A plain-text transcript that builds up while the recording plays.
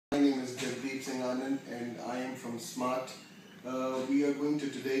Anand and I am from SMART. We are going to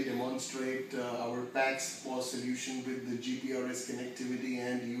today demonstrate our SMART Pos solution with the GPRS connectivity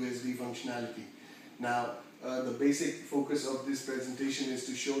and USB functionality. Now, the basic focus of this presentation is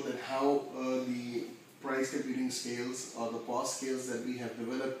to show that how the price computing scales or the POS scales that we have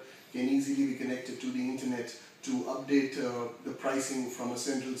developed can easily be connected to the internet to update the pricing from a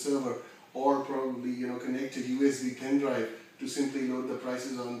central server, or probably connect a USB pen drive to simply load the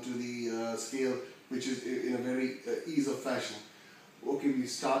prices onto the scale, which is in a very ease of fashion. Okay, we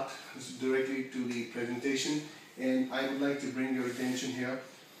start directly to the presentation, and I would like to bring your attention here.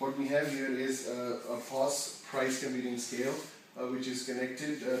 What we have here is a POS price computing scale which is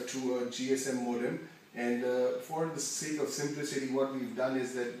connected to a GSM modem, and for the sake of simplicity, what we've done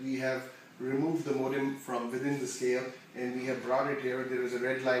is that we have removed the modem from within the scale and we have brought it here. There is a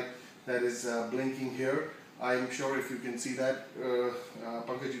red light that is blinking here. I'm sure if you can see that,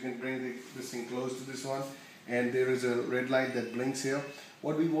 Pankaj, you can bring this thing close to this one, and there is a red light that blinks here.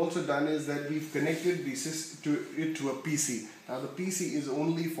 What we've also done is that we've connected the system to a PC. Now the PC is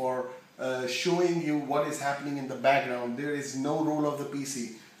only for showing you what is happening in the background. There is no role of the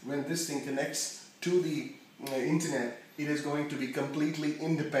PC. When this thing connects to the internet, it is going to be completely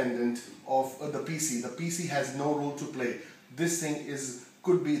independent of the PC. The PC has no role to play. This thing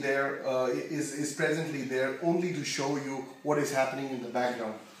could be there, is presently there only to show you what is happening in the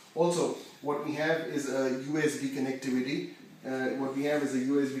background. Also, what we have is a USB connectivity. Here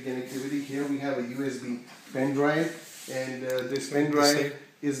we have a USB pen drive, and this pen drive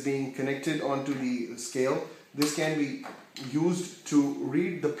is being connected onto the scale. This can be used to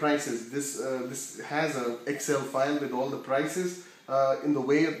read the prices. This has an Excel file with all the prices in the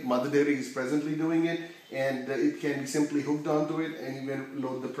way Mother Dairy is presently doing it, and it can be simply hooked onto it and you can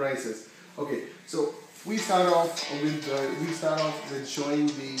load the prices. Okay, so we start off with showing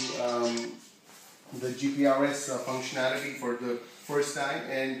the GPRS functionality for the first time,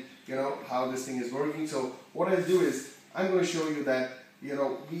 and how this thing is working. So what I'll do is I'm going to show you that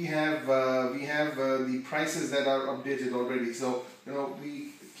we have the prices that are updated already. So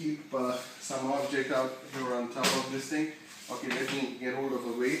we keep some object out here on top of this thing. Okay, let me get hold of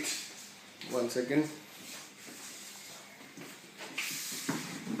a weight. 1 second.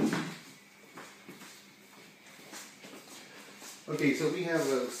 Okay, so we have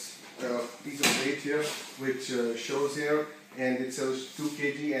a piece of weight here which shows here, and it shows 2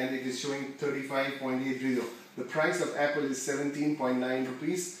 kg and it is showing 35.80. The price of apple is 17.9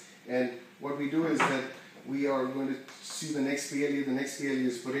 rupees, and what we do is that we are going to see the next PLU. The next PLU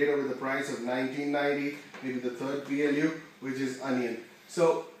is potato with a price of 19.90, maybe the third PLU, which is onion.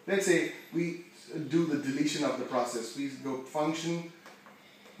 So let's say we do the deletion of the process. Please go function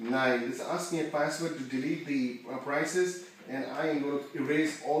 9. It's asking a password to delete the prices, and I am going to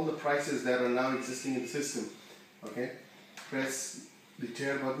erase all the prices that are now existing in the system. Okay, press the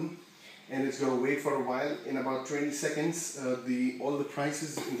tear button, and it's going to wait for a while. In about 20 seconds, all the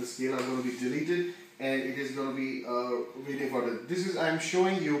prices in the scale are going to be deleted, and it is going to be waiting for it. I'm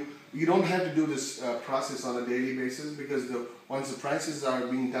showing you. You don't have to do this process on a daily basis, because once the prices are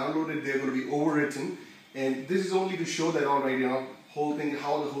being downloaded, they're going to be overwritten, and this is only to show that already how the whole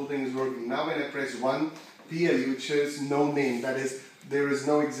thing is working. Now when I press 1 PLU, it shows no name, that is, there is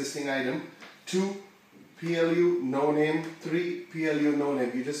no existing item. 2 PLU, no name. 3 PLU, no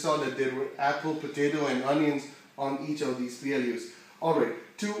name. You just saw that there were apple, potato and onions on each of these PLUs. Alright,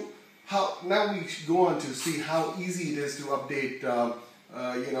 now we go on to see how easy it is to update the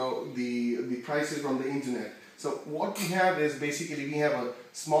prices from the internet. So what we have is basically we have a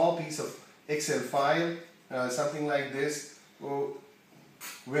small piece of Excel file, something like this,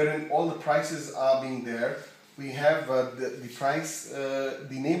 wherein all the prices are being there. We have the price, the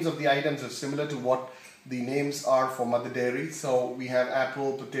names of the items are similar to what the names are for Mother Dairy. So we have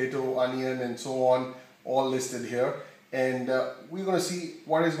apple, potato, onion and so on, all listed here. And we're going to see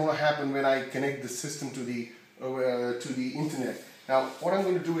what is going to happen when I connect the system to the internet. Now what I'm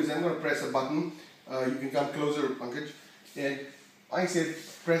going to do is I'm going to press a button. You can come closer, Pankaj. And I said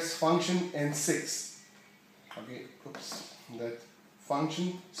press function and 6. Okay, oops, that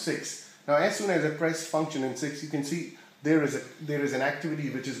function 6. Now as soon as I press function and 6, you can see there is an activity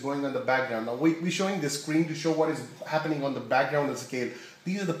which is going on the background. Now we're showing this screen to show what is happening on the background of the scale.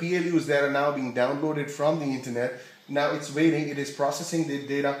 These are the PLUs that are now being downloaded from the internet. Now it's waiting, it is processing the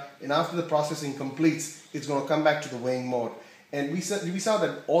data, and after the processing completes, it's going to come back to the weighing mode. And we saw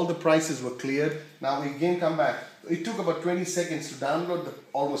that all the prices were cleared. Now we again come back. It took about 20 seconds to download the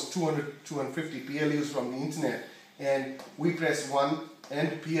almost 250 PLUs from the internet, and we press 1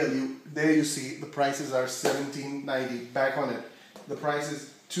 and PLU. There you see the prices are 17.90. Back on it, the price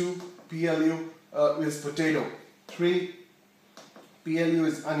is 2 PLU is potato, 3 PLU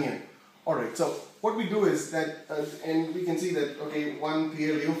is onion. Alright, so what we do is that, and we can see that, okay, 1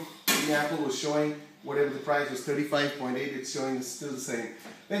 PLU, the apple was showing whatever the price was 35.8, it's showing still the same.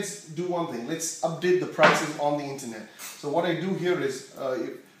 Let's do one thing, let's update the prices on the internet. So what I do here is,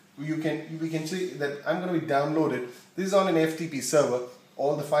 we can see that I'm going to be downloaded. This is on an FTP server,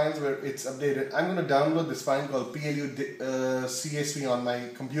 all the files where it's updated. I'm going to download this file called PLU CSV on my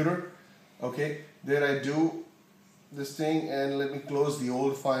computer. Okay, there I do this thing, and let me close the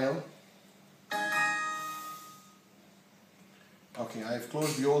old file. Okay, I've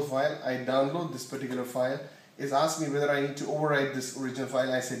closed the old file. I download this particular file. It's asked me whether I need to overwrite this original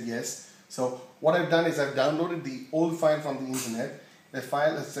file. I said yes. So what I've done is I've downloaded the old file from the internet. The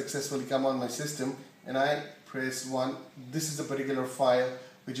file has successfully come on my system, and I press 1. This is the particular file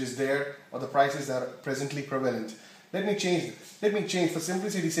which is there, or the prices that are presently prevalent. Let me change for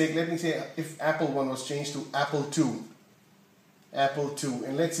simplicity's sake. Let me say if Apple 1 was changed to Apple 2,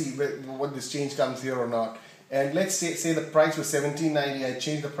 and let's see what this change comes here or not. And let's say the price was $17.90. I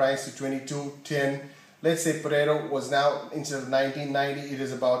changed the price to $22.10. Let's say potato was now, instead of $19.90, it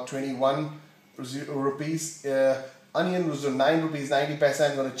is about 21 rupees. Onion was 9 rupees 90 paisa.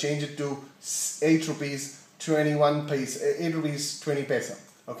 I'm going to change it to 8 rupees 21 paisa, 8 rupees 20 paisa.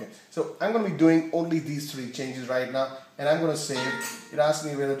 Okay, so I'm going to be doing only these 3 changes right now, and I'm going to save. It asked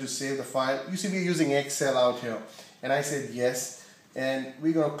me whether to save the file. You see, we're using Excel out here, and I said yes, and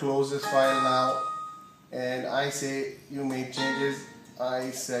we're going to close this file now. And I say you made changes.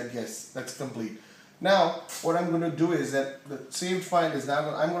 I said yes, that's complete. Now what I'm going to do is that the saved file is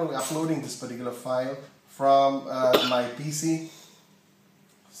now I'm going to be uploading this particular file from my PC.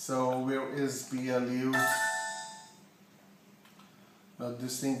 So where is PLU? Now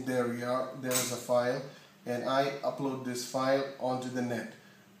this thing, there we are. There is a file, and I upload this file onto the net.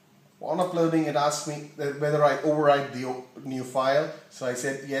 On uploading, it asks me whether I overwrite the new file. So I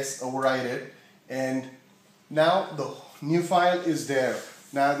said yes, overwrite it, and now the new file is there.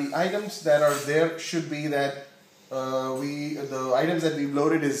 Now the items that are there should be that the items that we've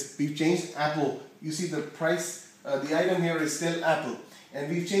loaded is we've changed Apple. You see the price, the item here is still Apple, and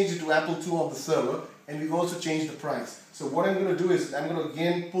we've changed it to Apple 2 on the server, and we've also changed the price. So what I'm going to do is I'm going to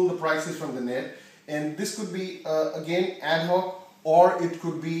again pull the prices from the net, and this could be again ad hoc, or it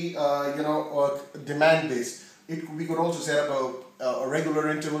could be demand based. We could also set up a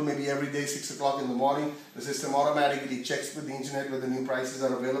regular interval, maybe every day 6 o'clock in the morning. The system automatically checks with the internet whether new prices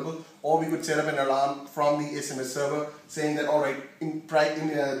are available, or we could set up an alarm from the SMS server saying that alright,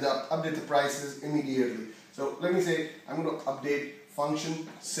 update the prices immediately. So let me say I'm going to update function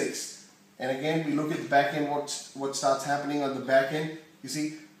 6, and again we look at the back end, what starts happening on the back end. You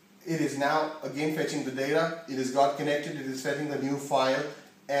see, it is now again fetching the data. It has got connected, it is fetching the new file,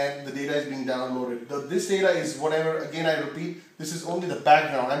 and the data is being downloaded. This data is whatever, again I repeat, this is only the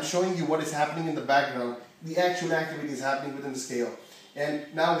background. I'm showing you what is happening in the background. The actual activity is happening within the scale. And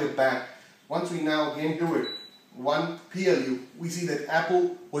now we're back. Once we now again do it, 1 PLU, we see that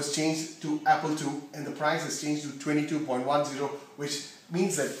Apple was changed to Apple 2, and the price has changed to 22.10, which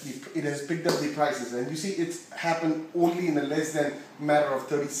means that it has picked up the prices. And you see it's happened only in a less than matter of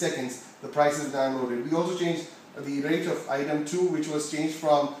 30 seconds. The price is downloaded. We also changed the rate of item 2, which was changed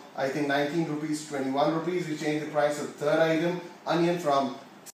from I think 19 rupees to 21 rupees. We changed the price of third item, onion, from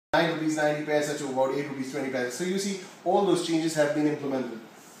 9 rupees 90 paisa to about 8 rupees 20 paisa. So you see all those changes have been implemented.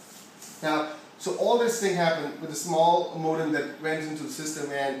 Now, so all this thing happened with a small modem that went into the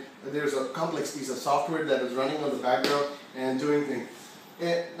system, and there's a complex piece of software that is running on the background and doing things.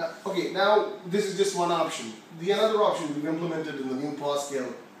 Okay, now this is just one option. The another option we've implemented in the new POS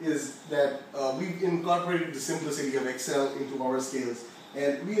scale is that we've incorporated the simplicity of Excel into our scales.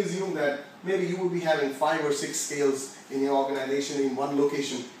 And we assume that maybe you would be having 5 or 6 scales in your organization in one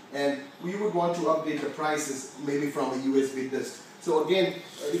location, and we would want to update the prices maybe from a USB disk. So again,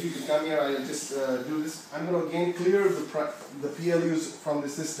 if you can come here, I'll just do this. I'm going to again clear the PLUs from the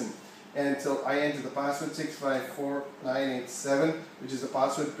system. And so I enter the password 654987, which is the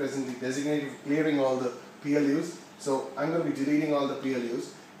password presently designated for clearing all the PLUs. So I'm going to be deleting all the PLUs.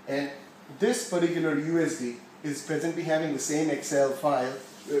 And this particular USB is presently having the same Excel file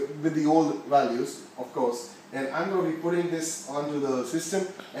with the old values, of course. And I'm going to be putting this onto the system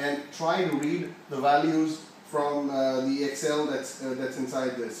and try to read the values from the Excel that's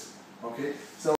inside this. Okay. So